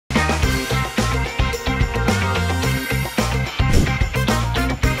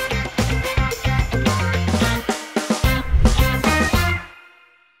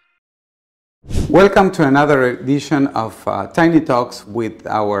Welcome to another edition of Tiny Talks with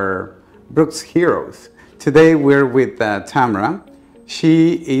our Brookes Heroes. Today we're with Tamara.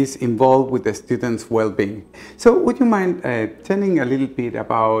 She is involved with the students' well-being. So would you mind telling a little bit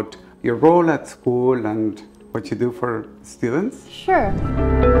about your role at school and what you do for students? Sure.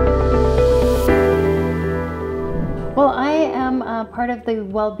 Well, I am part of the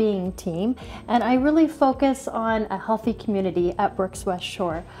well-being team, and I really focus on a healthy community at Brookes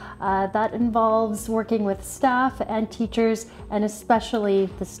Westshore. That involves working with staff and teachers, and especially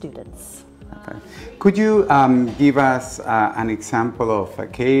the students. Okay. Could you give us an example of a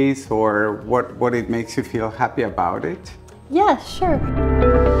case or what it makes you feel happy about it? Yeah, sure.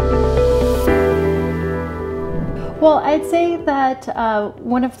 Well, I'd say that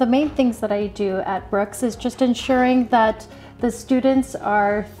one of the main things that I do at Brookes is just ensuring that the students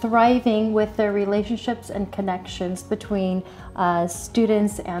are thriving with their relationships and connections between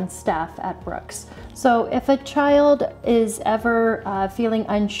students and staff at Brookes. So if a child is ever feeling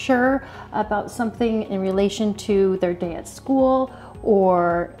unsure about something in relation to their day at school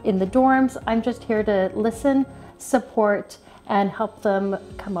or in the dorms, I'm just here to listen, support, and help them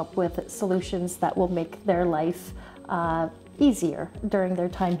come up with solutions that will make their life easier during their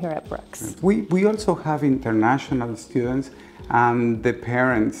time here at Brookes. We also have international students, and the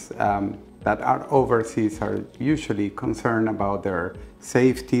parents that are overseas are usually concerned about their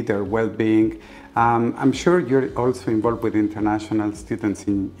safety, their well-being. I'm sure you're also involved with international students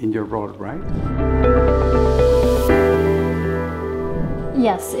in your role, right?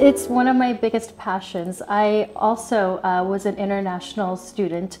 Yes, it's one of my biggest passions. I also was an international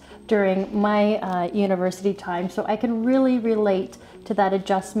student during my university time, so I can really relate to that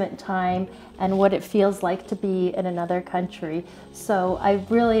adjustment time and what it feels like to be in another country. So I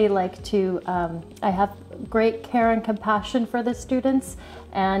really like to, I have great care and compassion for the students,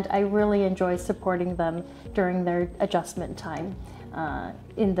 and I really enjoy supporting them during their adjustment time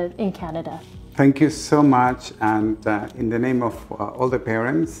in Canada. Thank you so much, and in the name of all the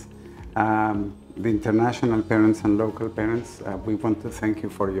parents, the international parents and local parents, we want to thank you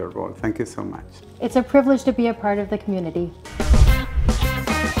for your role. Thank you so much. It's a privilege to be a part of the community.